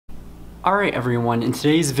Alright everyone, in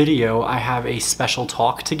today's video I have a special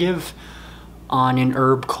talk to give on an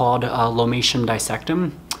herb called Lomatium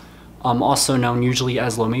dissectum, also known usually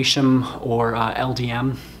as Lomatium or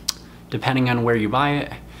LDM, depending on where you buy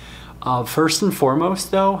it. First and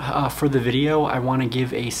foremost though, for the video I want to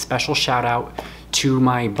give a special shout out to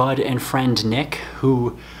my bud and friend Nick,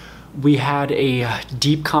 who we had a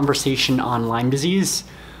deep conversation on Lyme disease,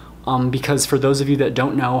 because for those of you that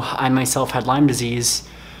don't know, I myself had Lyme disease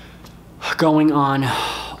going on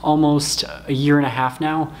almost a year and a half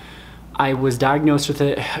now. I was diagnosed with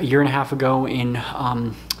it a year and a half ago in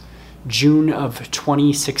June of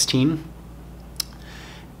 2016.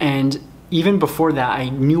 And even before that, I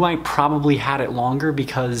knew I probably had it longer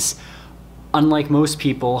because unlike most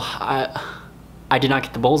people, I did not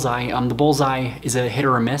get the bullseye. The bullseye is a hit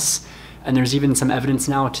or a miss. And there's even some evidence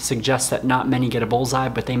now to suggest that not many get a bullseye,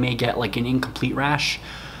 but they may get like an incomplete rash.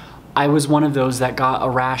 I was one of those that got a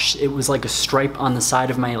rash. It was like a stripe on the side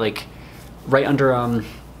of my, like, right under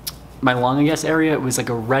my lung, I guess, area. It was like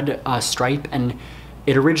a red stripe, and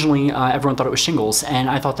it originally, everyone thought it was shingles, and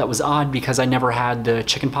I thought that was odd because I never had the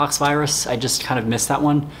chickenpox virus. I just kind of missed that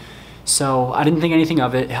one. So I didn't think anything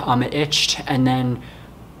of it. It itched, and then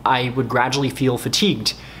I would gradually feel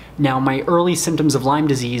fatigued. Now, my early symptoms of Lyme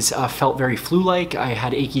disease felt very flu-like. I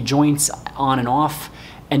had achy joints on and off.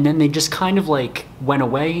 And then they just kind of like went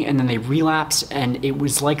away, and then they relapsed, and it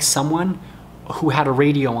was like someone who had a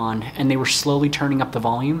radio on and they were slowly turning up the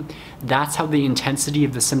volume. That's how the intensity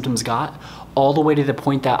of the symptoms got, all the way to the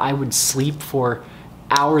point that I would sleep for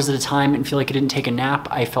hours at a time and feel like I didn't take a nap.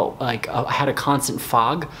 I felt like I had a constant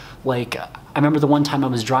fog. Like, I remember the one time I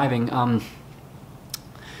was driving,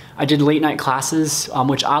 I did late night classes,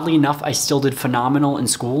 which oddly enough, I still did phenomenal in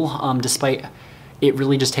school, despite it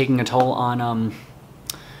really just taking a toll on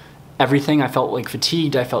everything. I felt like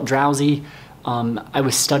fatigued, I felt drowsy, I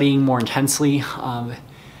was studying more intensely,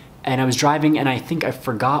 and I was driving, and I think I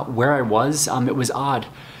forgot where I was. It was odd.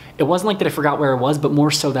 It wasn't like that I forgot where I was, but more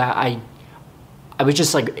so that I was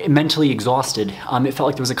just like mentally exhausted. It felt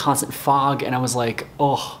like there was a constant fog, and I was like,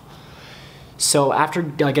 oh. So after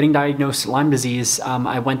getting diagnosed with Lyme disease,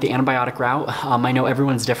 I went the antibiotic route. I know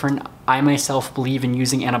everyone's different. I myself believe in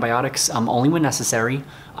using antibiotics only when necessary.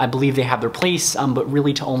 I believe they have their place, but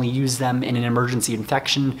really to only use them in an emergency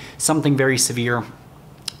infection, something very severe,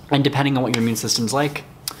 and depending on what your immune system's like.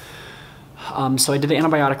 So I did the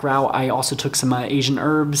antibiotic route. I also took some Asian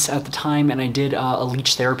herbs at the time, and I did a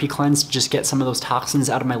leech therapy cleanse to just get some of those toxins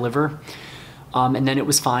out of my liver. And then it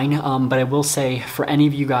was fine, but I will say, for any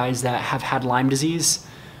of you guys that have had Lyme disease,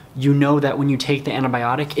 you know that when you take the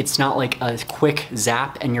antibiotic, it's not like a quick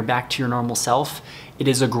zap and you're back to your normal self. It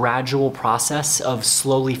is a gradual process of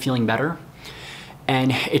slowly feeling better.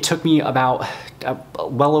 And it took me about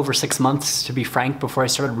well over 6 months, to be frank, before I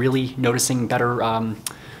started really noticing better,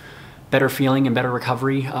 better feeling and better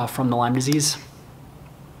recovery from the Lyme disease.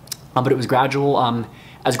 But it was gradual.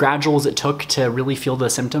 As gradual as it took to really feel the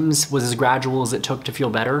symptoms was as gradual as it took to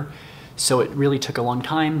feel better. So it really took a long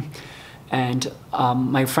time. And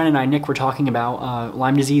my friend and I, Nick, were talking about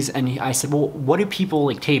Lyme disease, and I said, well, what do people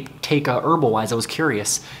like take herbal-wise? I was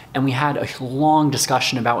curious. And we had a long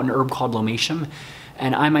discussion about an herb called Lomatium.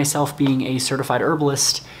 And I myself, being a certified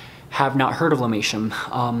herbalist, have not heard of Lomatium.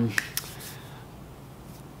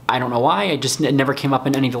 I don't know why, it never came up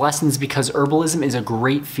in any of the lessons, because herbalism is a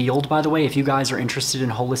great field, by the way. If you guys are interested in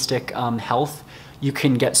holistic health, you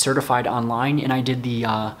can get certified online, and I did the,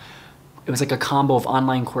 it was like a combo of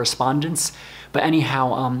online correspondence. But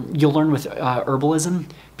anyhow, you'll learn with herbalism,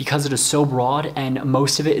 because it is so broad, and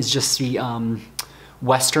most of it is just the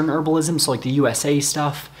Western herbalism, so like the USA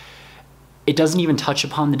stuff. It doesn't even touch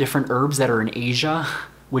upon the different herbs that are in Asia,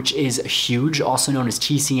 which is huge, also known as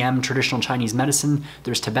TCM, traditional Chinese medicine.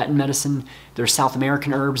 There's Tibetan medicine, there's South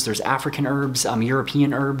American herbs, there's African herbs,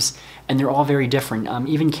 European herbs, and they're all very different.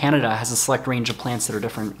 Even Canada has a select range of plants that are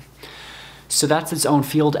different. So that's its own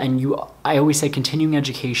field, and I always say continuing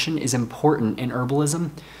education is important in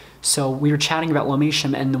herbalism. So we were chatting about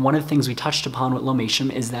Lomatium, and one of the things we touched upon with Lomatium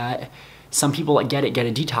is that some people that get it get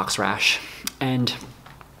a detox rash. And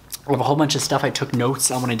I have a whole bunch of stuff I took notes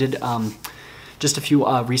on when I did just a few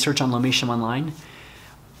research on Lomatium online.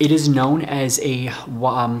 It is known as a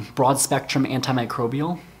broad-spectrum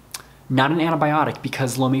antimicrobial, not an antibiotic,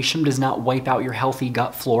 because Lomatium does not wipe out your healthy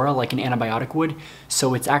gut flora like an antibiotic would.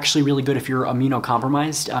 So it's actually really good if you're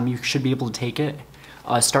immunocompromised. You should be able to take it.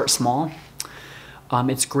 Start small.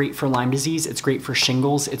 It's great for Lyme disease. It's great for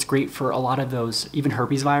shingles. It's great for a lot of those, even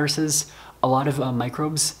herpes viruses, a lot of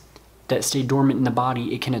microbes that stay dormant in the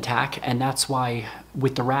body, it can attack. And that's why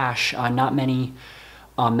with the rash, not many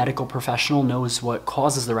medical professional knows what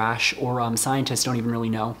causes the rash, or scientists don't even really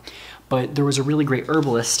know. But there was a really great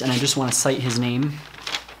herbalist, and I just want to cite his name,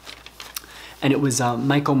 and it was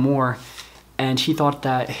Michael Moore, and he thought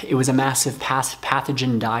that it was a massive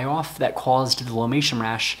pathogen die-off that caused the Lomatium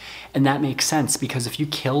rash, and that makes sense because if you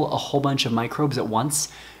kill a whole bunch of microbes at once,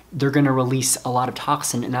 they're going to release a lot of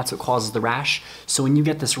toxin, and that's what causes the rash. So when you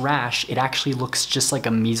get this rash, it actually looks just like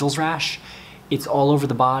a measles rash. It's all over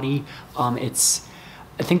the body.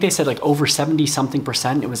 I think they said like over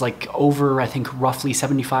 70-something%. It was like over, I think, roughly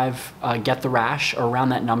 75 get the rash, or around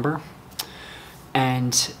that number.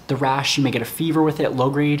 And the rash, you may get a fever with it, low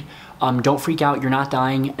grade. Don't freak out, you're not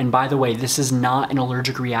dying. And by the way, this is not an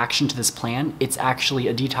allergic reaction to this plant. It's actually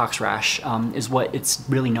a detox rash, is what it's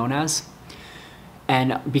really known as.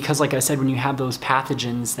 And because, like I said, when you have those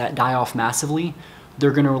pathogens that die off massively,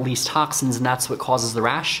 they're going to release toxins, and that's what causes the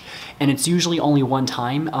rash. And it's usually only one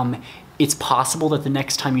time. It's possible that the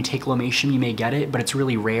next time you take Lomatium, you may get it, but it's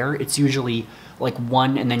really rare. It's usually like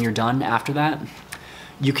one, and then you're done after that.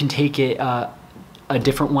 You can take it, a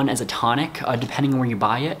different one as a tonic, depending on where you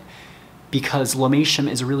buy it, because Lomatium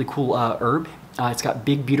is a really cool herb. It's got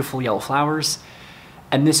big, beautiful yellow flowers.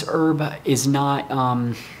 And this herb is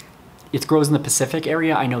not... it grows in the Pacific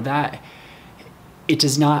area, I know that. It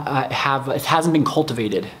does not it hasn't been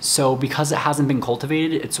cultivated. So because it hasn't been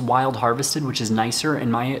cultivated, it's wild harvested, which is nicer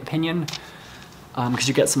in my opinion, because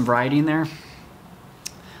you get some variety in there.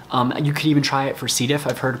 You could even try it for C. diff.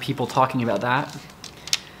 I've heard people talking about that.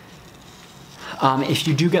 If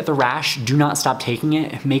you do get the rash, do not stop taking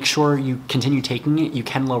it. Make sure you continue taking it. You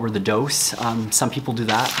can lower the dose. Some people do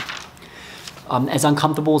that. As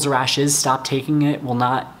uncomfortable as the rash is, stop taking it. Will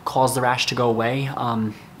not cause the rash to go away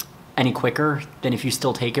any quicker than if you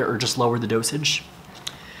still take it, or just lower the dosage.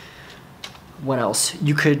 What else?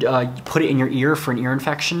 You could put it in your ear for an ear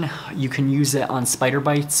infection. You can use it on spider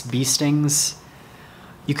bites, bee stings.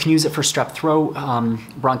 You can use it for strep throat,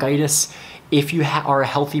 bronchitis. If you are a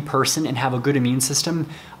healthy person and have a good immune system,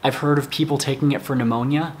 I've heard of people taking it for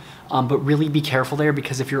pneumonia, but really be careful there,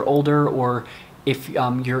 because if you're older, or if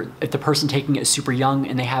the person taking it is super young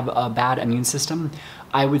and they have a bad immune system,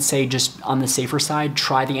 I would say just on the safer side,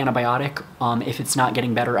 try the antibiotic if it's not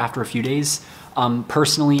getting better after a few days.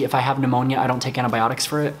 Personally, if I have pneumonia, I don't take antibiotics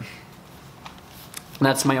for it.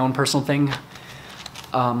 That's my own personal thing.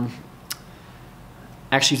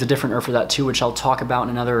 Actually, it's a different herb for that too, which I'll talk about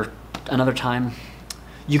in another time.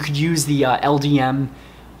 You could use the LDM.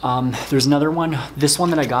 There's another one. This one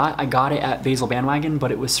that I got it at Basil Bandwagon,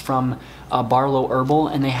 but it was from Barlow Herbal,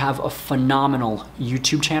 and they have a phenomenal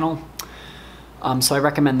YouTube channel. So I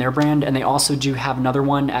recommend their brand, and they also do have another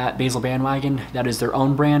one at Basil Bandwagon that is their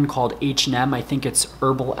own brand called H&M. I think it's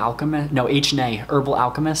Herbal Alchemist. No, H&A, Herbal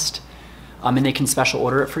Alchemist, and they can special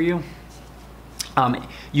order it for you.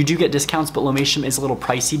 You do get discounts, but Lomatium is a little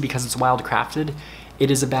pricey because it's wild crafted. It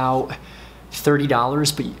is about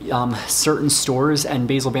 $30, but certain stores and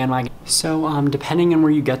Basil Bandwagon. So depending on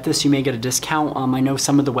where you get this, you may get a discount. I know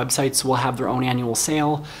some of the websites will have their own annual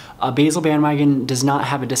sale. Basil Bandwagon does not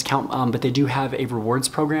have a discount, but they do have a rewards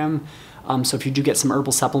program. So if you do get some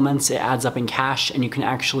herbal supplements, it adds up in cash, and you can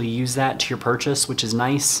actually use that to your purchase, which is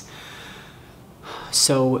nice.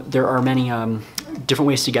 So there are many different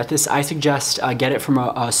ways to get this. I suggest get it from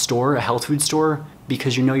a store, a health food store,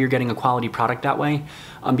 because you know you're getting a quality product that way.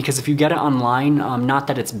 Because if you get it online, not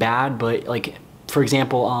that it's bad, but like, for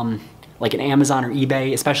example, like an Amazon or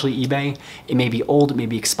eBay, especially eBay, it may be old, it may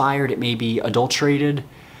be expired, it may be adulterated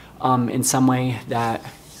in some way that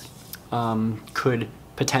could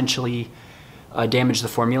potentially damage the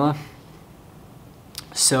formula.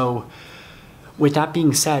 So with that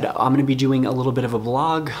being said, I'm going to be doing a little bit of a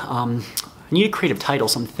vlog. I need a creative title,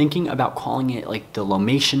 so I'm thinking about calling it like the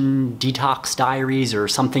Lomatium Detox Diaries or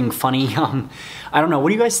something funny. I don't know. What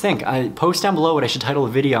do you guys think? Post down below what I should title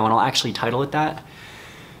the video, and I'll actually title it that.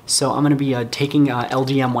 So I'm going to be taking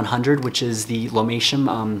LDM 100, which is the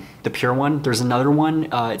Lomatium, the pure one. There's another one.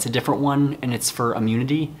 It's a different one, and it's for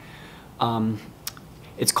immunity.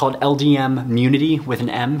 It's called LDM Immunity with an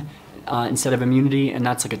M instead of immunity, and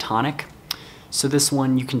that's like a tonic. So this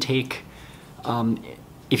one you can take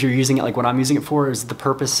if you're using it like what I'm using it for. Is the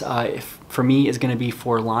purpose for me is going to be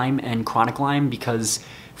for Lyme and chronic Lyme, because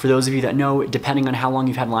for those of you that know, depending on how long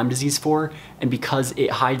you've had Lyme disease for, and because it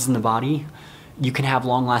hides in the body, you can have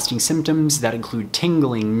long-lasting symptoms that include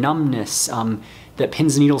tingling, numbness, that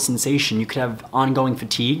pins and needle sensation. You could have ongoing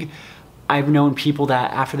fatigue. I've known people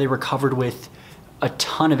that after they recovered with a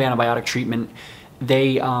ton of antibiotic treatment,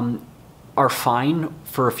 they are fine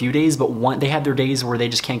for a few days, but they have their days where they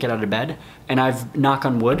just can't get out of bed. And I've, knock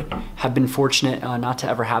on wood, have been fortunate not to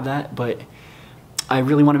ever have that. But I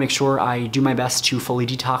really want to make sure I do my best to fully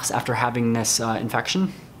detox after having this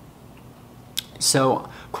infection. So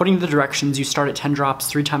according to the directions, you start at 10 drops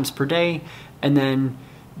 3 times per day, and then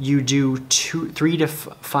you do 3 to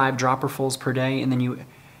 5 dropperfuls per day, and then you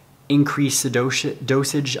increase the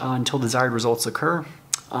dosage until desired results occur,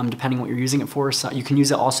 depending what you're using it for. So you can use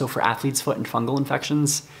it also for athlete's foot and fungal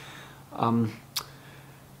infections.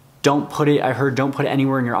 Don't put it, I heard, don't put it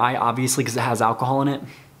anywhere in your eye, obviously, because it has alcohol in it.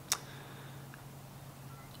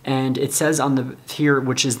 And it says on the here,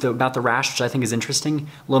 which is about the rash, which I think is interesting,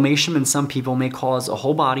 Lomatium in some people may cause a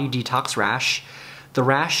whole body detox rash. The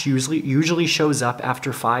rash usually shows up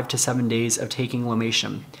after 5 to 7 days of taking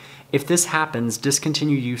Lomatium. If this happens,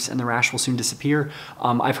 discontinue use and the rash will soon disappear.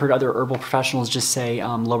 I've heard other herbal professionals just say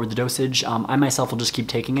lower the dosage. I myself will just keep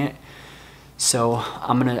taking it. So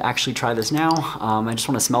I'm gonna actually try this now. I just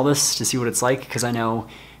wanna smell this to see what it's like, because I know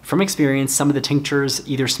from experience, some of the tinctures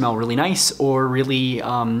either smell really nice or really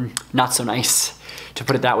not so nice, to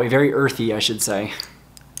put it that way. Very earthy, I should say.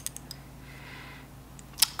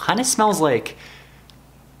 Kind of smells like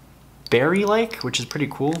berry-like, which is pretty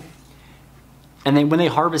cool. And then when they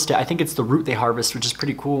harvest it, I think it's the root they harvest, which is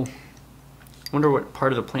pretty cool. I wonder what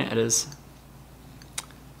part of the plant it is.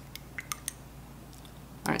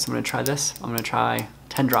 All right, so I'm gonna try this. I'm gonna try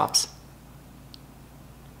 10 drops.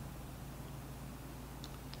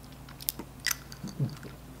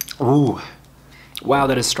 Ooh, wow,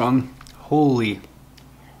 that is strong. Holy.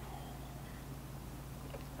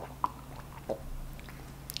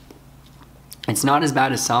 It's not as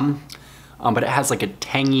bad as some, but it has like a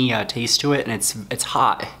tangy taste to it, and it's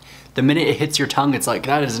hot. The minute it hits your tongue, it's like,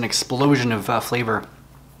 that is an explosion of flavor.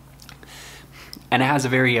 And it has a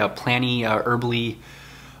very planty, herbally,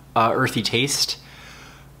 earthy taste.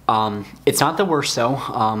 It's not the worst though,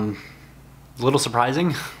 a little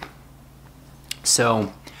surprising.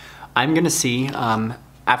 So I'm gonna see,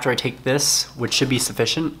 after I take this, which should be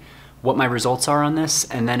sufficient, what my results are on this,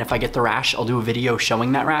 and then if I get the rash, I'll do a video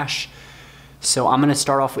showing that rash. So I'm gonna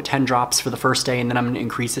start off with 10 drops for the first day, and then I'm gonna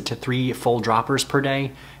increase it to 3 full droppers per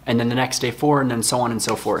day, and then the next day 4, and then so on and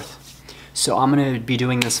so forth. So I'm gonna be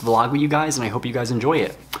doing this vlog with you guys, and I hope you guys enjoy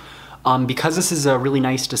it. Because this is a really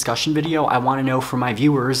nice discussion video, I wanna know from my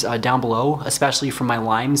viewers down below, especially from my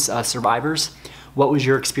Lyme's survivors, what was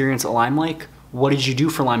your experience at Lyme like? What did you do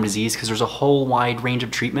for Lyme disease? Because there's a whole wide range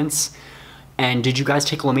of treatments. And did you guys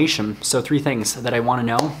take Lomatium? So 3 things that I wanna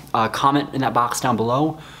know. Comment in that box down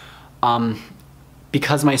below.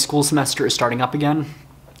 Because my school semester is starting up again,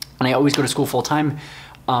 and I always go to school full-time,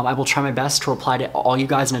 I will try my best to reply to all you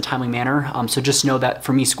guys in a timely manner. So just know that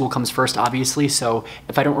for me, school comes first, obviously. So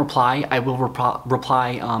if I don't reply, I will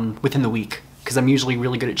reply within the week, because I'm usually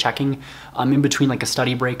really good at checking. In between like a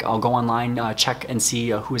study break, I'll go online, check and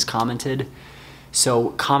see who has commented. So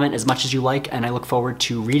comment as much as you like, and I look forward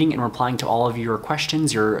to reading and replying to all of your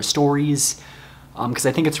questions, your stories, because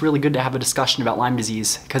I think it's really good to have a discussion about Lyme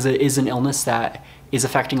disease, because it is an illness that is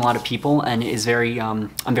affecting a lot of people, and is very,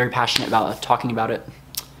 I'm very passionate about talking about it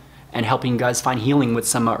and helping you guys find healing with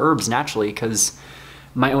some herbs naturally, because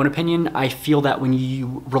my own opinion, I feel that when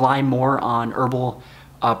you rely more on herbal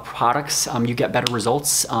products, you get better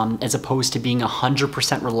results, as opposed to being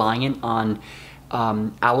 100% reliant on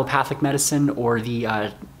allopathic medicine or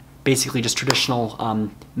the basically just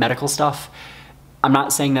traditional medical stuff. I'm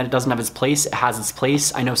not saying that it doesn't have its place, it has its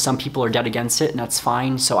place. I know some people are dead against it, and that's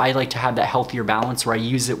fine. So I like to have that healthier balance where I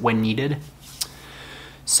use it when needed.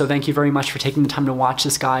 So thank you very much for taking the time to watch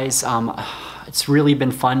this, guys. It's really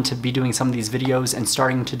been fun to be doing some of these videos and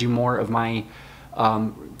starting to do more of my,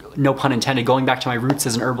 no pun intended, going back to my roots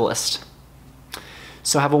as an herbalist.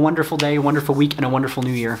 So have a wonderful day, a wonderful week, and a wonderful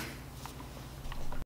new year.